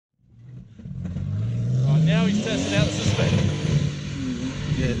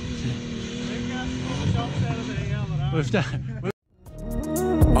We've done.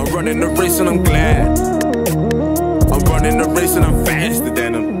 I'm running the race and I'm glad. I'm running the race and I'm faster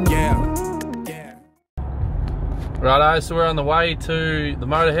than them. Yeah. Righto, so we're on the way to the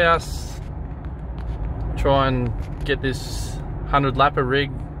motor house. Try and get this 100 lapper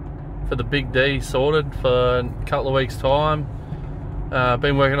rig for the Big D sorted for a couple of weeks time.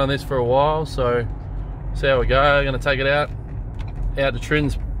 Been working on this for a while, so see how we go. Gonna take it out to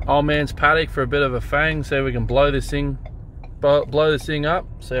Trin's old man's paddock for a bit of a fang, see if we can blow this thing up,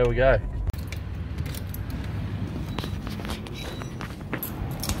 see how we go.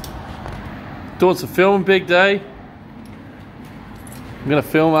 Doing some filming, Big D. I'm gonna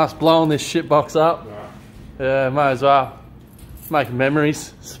film us blowing this shit box up. Yeah, might as well. Making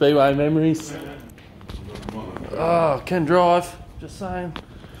memories, speedway memories. Oh, can drive, just saying.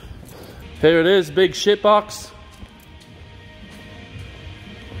 Here it is, big shit box.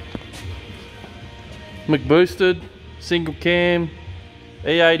 McBoosted, single cam,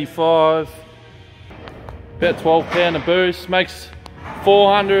 E85, about 12 pounder boost, makes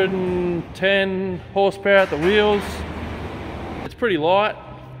 410 horsepower at the wheels. It's pretty light.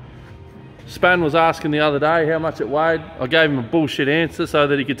 Span was asking the other day how much it weighed. I gave him a bullshit answer so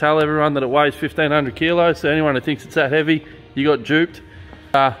that he could tell everyone that it weighs 1,500 kilos. So anyone who thinks it's that heavy, you got duped.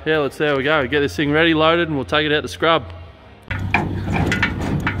 Yeah, let's see how we go. Get this thing ready, loaded, and we'll take it out to scrub.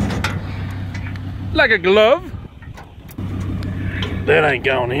 Like a glove. That ain't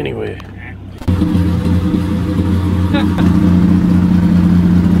going anywhere.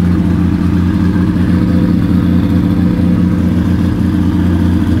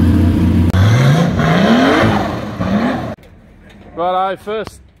 Righto,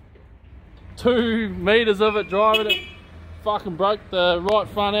 first 2 meters of it driving it, fucking broke the right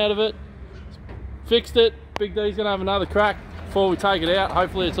front out of it. Fixed it. Big D's gonna have another crack before we take it out.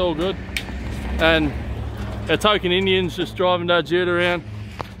 Hopefully it's all good. And our token Indians just driving that jet around.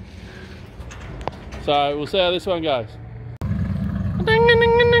 So we'll see how this one goes.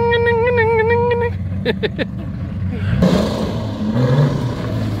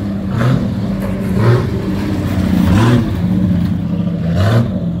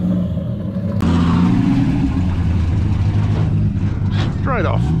 Straight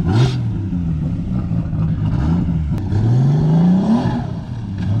off.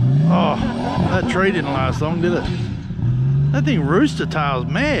 Oh, that tree didn't last long, did it? That thing rooster tail's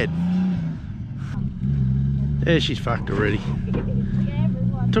mad. Yeah, she's fucked already.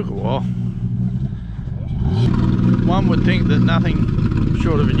 Took a while. One would think that nothing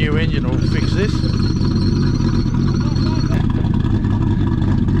short of a new engine will fix this.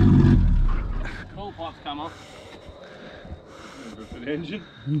 Coal pipes come off. An engine.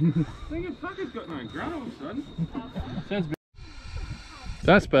 I think it fucking got no grunt all of a sudden. Sounds bit.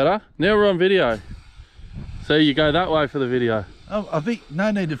 That's better. Now we're on video. So you go that way for the video. Oh, I think no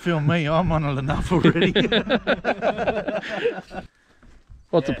need to film me. I'm on it enough already.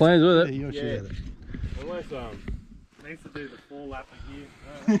 What's the plans with it? You'll share it. Unless needs to do the 4 lapper here.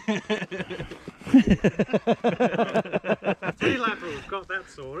 3 lapper, we've got that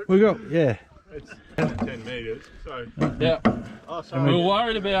sorted. We got, yeah. It's 10 metres, so Yeah. oh, sorry. We were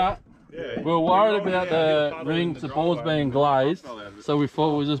worried about the rings, the boards being glazed, so we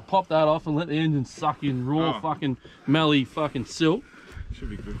thought we'd just pop that off and let the engine suck in raw fucking melly fucking silk. Should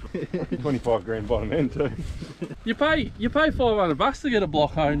be good for 25 grand bottom end too. You pay $500 to get a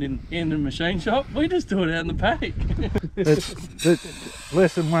block honed in the machine shop. We just do it out in the paddock. That's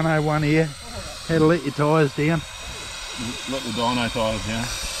lesson 101 here. How to let your tyres down. Let the dyno tyres down.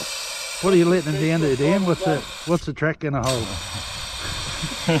 What are you letting them down to, Dan? What's the track gonna hold?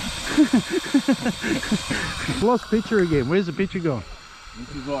 Lost picture again. Where's the picture gone?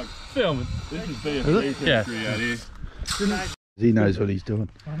 This is like Filming. this is BFD country out here. He knows what he's doing.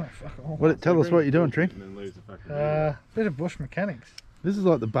 I know, fuck all. Tell us what you're doing, Trent. And then lose the fucking Bit of bush mechanics. This is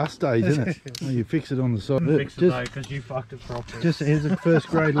like the bus days, isn't it? Well, you fix it on the side. Fix it though, because you fucked it properly. Just here's a first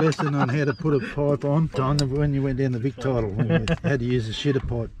grade lesson on how to put a pipe on. When you went down the Vic title, when you had to use a shitter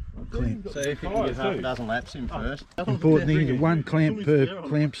pipe clamp. So if you can get half a dozen laps in first. Important thing is 1 clamp per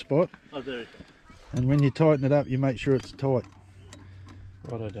clamp spot. And when you tighten it up, you make sure it's tight.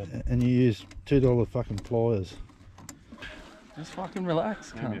 Right, I did. And you use $2 fucking pliers. Just fucking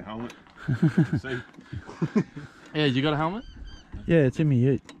relax. maybe a helmet. See? Yeah, you got a helmet? Yeah, it's in my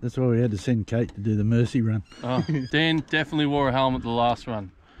ute. That's why we had to send Kate to do the Mercy run. Oh, Dan definitely wore a helmet the last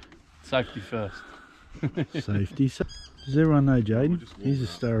run. Safety first. Safety. Does everyone know Jaden? He's a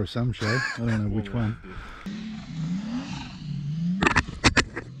star of some show. I don't know which one.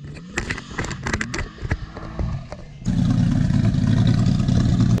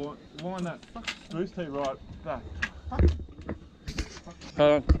 Line that boost heat right back. Hold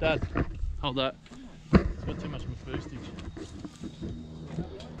on, Dad. Hold that. It's got too much boostage.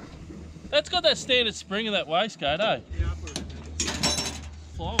 That's got that standard spring in that wastegate, eh? Yeah, I put it in there.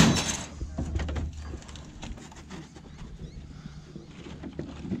 Flow.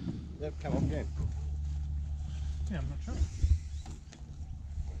 They've come off again. Yeah, I'm not sure.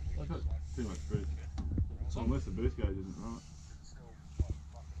 Too much boost. So unless the boost gauge isn't right.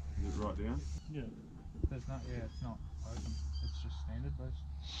 Is it right down? Yeah. There's not. Yeah, it's not open. It's just standard boost.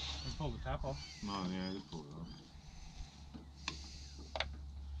 Let's pull the tap off. No, yeah, just pull it off.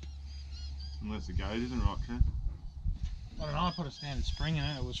 Unless the gauge isn't right, Ken. I don't know. I put a standard spring in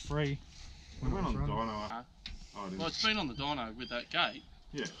it. It was free. We went on the running. dyno. Huh? Oh, I didn't. Well, it's been on the dyno with that gate.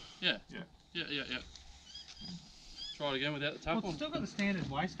 Yeah. Yeah. Yeah. Yeah. Try it again without the tap Well, on. it's still got the standard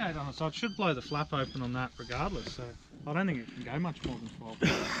wastegate on it, so it should blow the flap open on that regardless. So I don't think it can go much more than 12.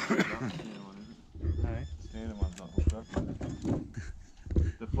 Hey? Standard one's not hooked up.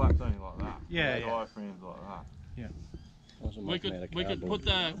 The flap's only like that. Yeah, The yeah. diaphragm's like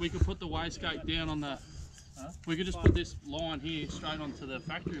that. We could put the wastegate down on the. We could just put this line here straight onto the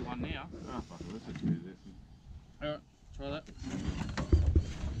factory one now. Oh, fuck it, let's just do this. Alright, try that.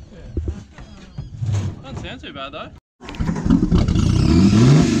 Doesn't sound too bad though.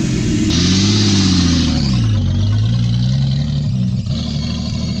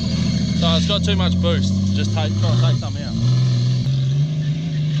 So it's got too much boost. Just try to take some out.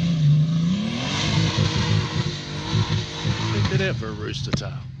 Check that out for a rooster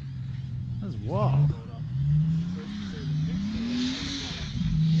tail. That's wild.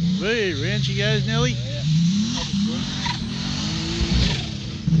 Hey, round she goes, Nelly.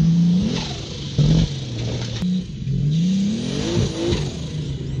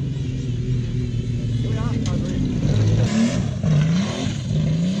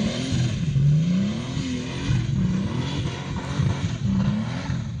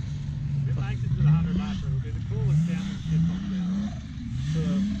 If it makes it to the 100 lapper, it'll be the coolest downwind shit pump down.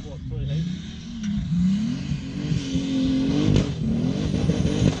 What, 3 heat?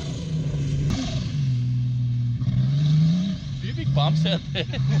 Few big bumps out there.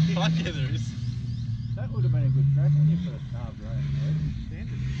 Fuck yeah, there is. That would have been a good track on your first carb, right?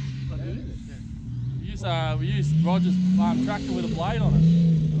 We used Roger's tractor with a blade on it.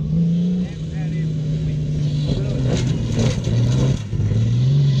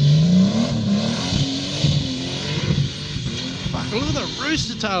 Fuck, look at the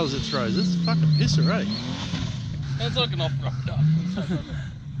rooster tails it throws. This is a fucking pisser, eh? Sounds like an off-roader.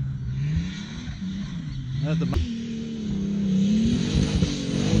 At the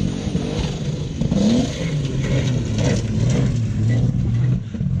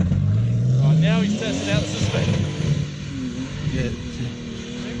Right, now he's testing out the suspension. yeah.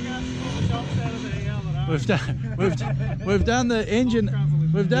 We've done the engine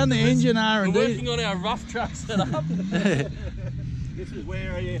R and We're D. working on our rough truck setup. This is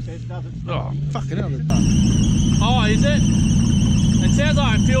where ESS doesn't stop. Oh fucking hell! Oh, is it? It sounds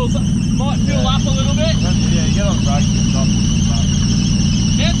like it might fill up a little bit. Yeah, you get on the brake and stop.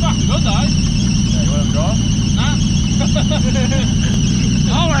 Yeah, it's fucking good though. Yeah, you want to drive? Nah.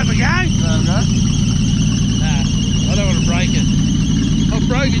 I'll have a go. Nah, I don't want to break it. I've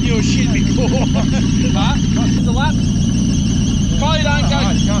broken your shit before. But it's a lap. Probably don't go.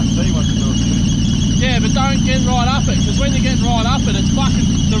 You can't see what you're doing. Yeah, but don't get right up it, because when you're getting right up it, it's fucking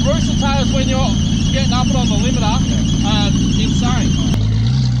the rooster tails when you're getting up it on the limiter are insane.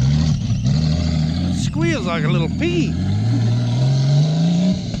 It squeals like a little piggy.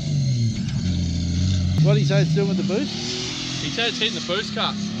 What do you say it's doing with the boost? He said it's hitting the boost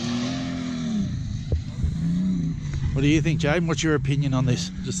cuts. What do you think, Jaden? What's your opinion on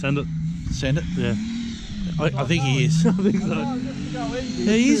this? Just send it. Send it? Yeah. I think he is. I think so.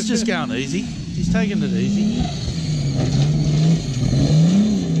 Yeah, he's just going easy. He's taking it easy.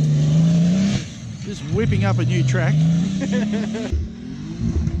 Just whipping up a new track.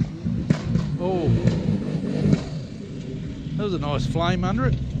 Oh, that was a nice flame under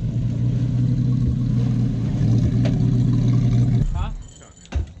it. Huh?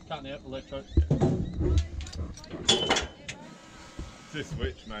 Cutting out electro. This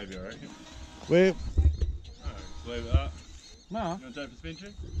switch, maybe, I reckon. Where? Just leave it up. No. You want to take the spin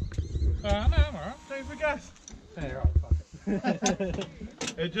check? No, I'm alright. Take the gas. Yeah, right, fuck it.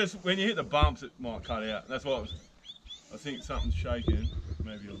 It just, when you hit the bumps, it might cut out. That's what I think something's shaking.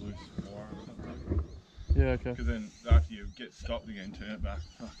 Maybe a loose wire or something. Yeah, okay. Because then after you get stopped again, turn it back.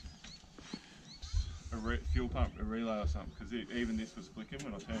 A fuel pump, a relay or something. Because even this was flicking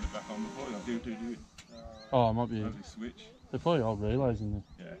when I turned it back on before. Like, do. Oh, it might be. Maybe switch. They're probably old relays in there.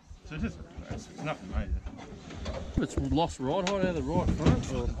 Yeah. So just, it's nothing major. It's lost ride height out of the right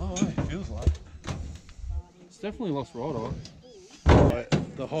front. Or, Oh, it feels like. it's definitely lost ride height.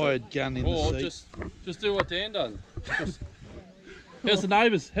 The hired gun in Or the seat. just do what Dan done. How's the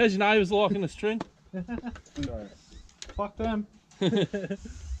neighbours? How's your neighbours liking the string? Sorry. Fuck them. Got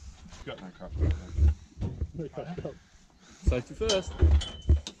no crap. Safety first.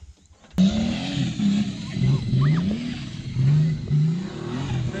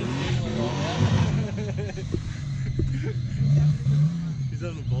 He's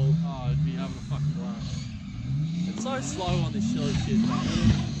having a ball. Oh, it'd be having a fucking blast. It's so slow on this silly shit,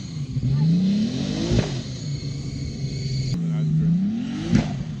 man.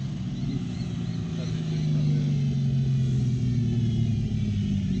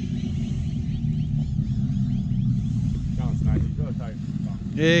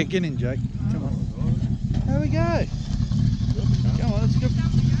 Yeah, get in, Jake. Come on. There we go. Come on, let's go.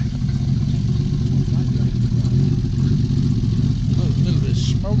 A little bit of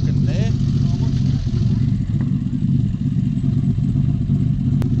smoke in there.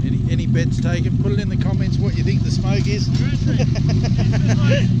 Any bets taken? Put it in the comments what you think the smoke is.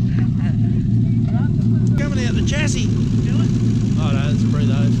 Coming out the chassis. Oh no, it's free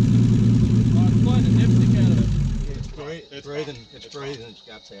those. I'm blowing the dipstick out of it. It's breathing its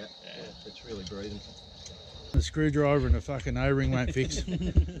guts out. Yeah, it's really breathing. The screwdriver and a fucking O-ring won't fix.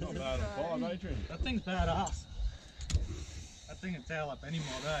 Not bad on 5, Adrian. That thing's badass. That thing can tail up any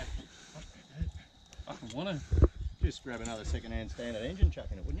more day. I want to. Just grab another second-hand standard engine, chuck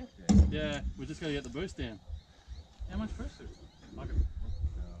in it, wouldn't you? Yeah, we just got to get the boost down. How much boost is it? Like Too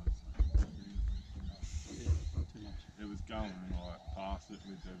much. It was going like past it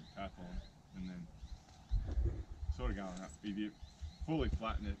with the tap on, and then sort of going up. If you fully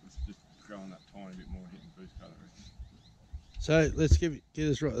flatten it, it's just going that tiny bit more, hitting boost cut, I reckon. So let's get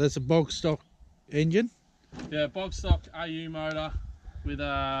this right. That's a bog stock engine. Yeah, bog stock AU motor with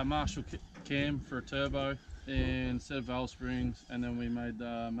a Marshall cam for a turbo and a set of valve springs, and then we made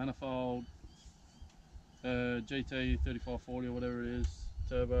the manifold GT 3540 or whatever it is,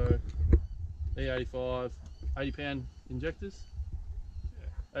 turbo, E85, 80 pound injectors,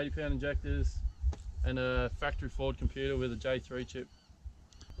 80 pound injectors, and a factory Ford computer with a J3 chip.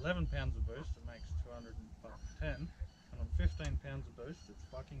 11 pounds of boost, it makes 210. And on 15 pounds of boost, it's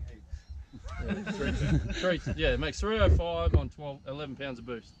fucking heaps. Yeah, it makes 305 on 11 pounds of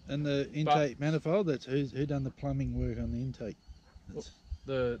boost. And the intake manifold, that's who done the plumbing work on the intake? That's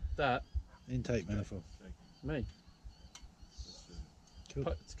That intake manifold. me. Cool.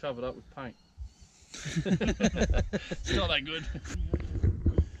 It's covered up with paint. It's not that good.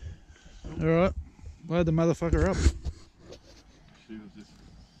 Alright, load the motherfucker up. She was just,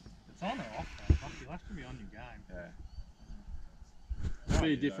 It's on or off though. Fuck, you'll have to be on your game. yeah. It's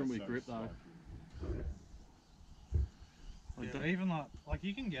really different with grip though. Yeah, even like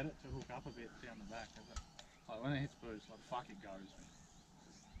you can get it to hook up a bit down the back. Like when it hits boost, like fuck it goes.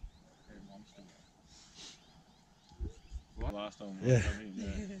 It's a monster. Last time we Yeah. come in,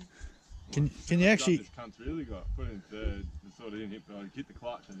 yeah. Can you actually? This cunt's really got put in third, and sort of didn't hit, but I hit the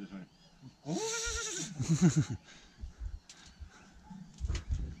clutch and just went.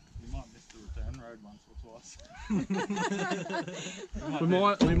 You might miss the return road once or twice.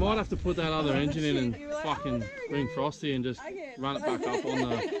 We might have to put that other engine in and fucking ring Frosty and just run it back up on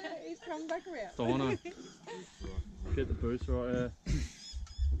the He's come back around. dyno. Get the boost right there.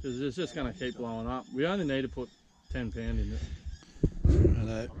 Because it's just going to keep blowing up. We only need to put 10 pound in it.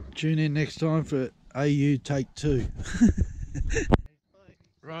 Tune in next time for AU take 2.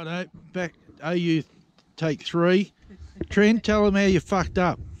 Righto, back AU take 3. Trent, tell them how you fucked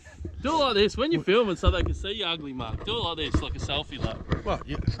up. Do it like this when you're filming so they can see your ugly mug. Do it like this, like a selfie lap. What?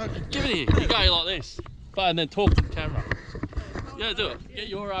 You, Give it here. You go like this. But and then talk to the camera. Yeah, do it. Get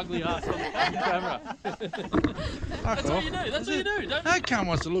your ugly ass on the fucking camera. That's what you do. That's what you do. Don't no cunt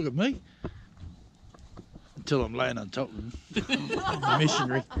wants to look at me. Until I'm laying on top of him. The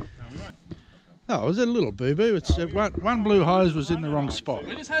missionary. Oh, it was a little boo-boo. It's one blue hose was in the wrong spot.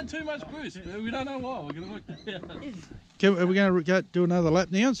 We just had too much boost. We don't know why. We're gonna work that out. Are we going to do another lap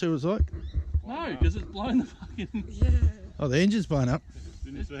now and see what it's like? No, because it's blown the fucking. Oh, the engine's blown up.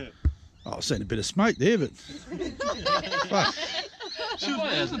 Didn't you see it? Oh, I've seen a bit of smoke there, but fuck. It's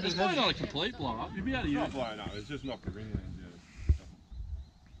probably not a complete blow up. You'd be able to It's use not it. blowing up, it's just knocked the ring lens out.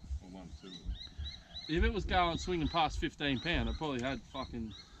 Or 1, 2. If it was going swinging past 15 pound, it probably had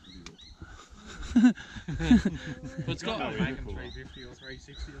fucking. But it's got. No, Make them 350 or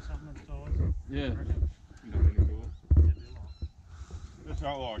 360 or something. It's always. Yeah, Nothing cool. It's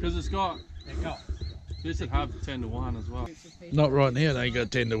not like because it's got. It goes. This would have 10 to 1 as well. Not right now, they ain't got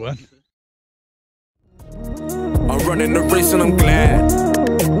 10 to 1. I'm running the race and I'm glad.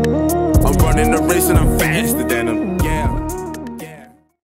 I'm running the race and I'm fast.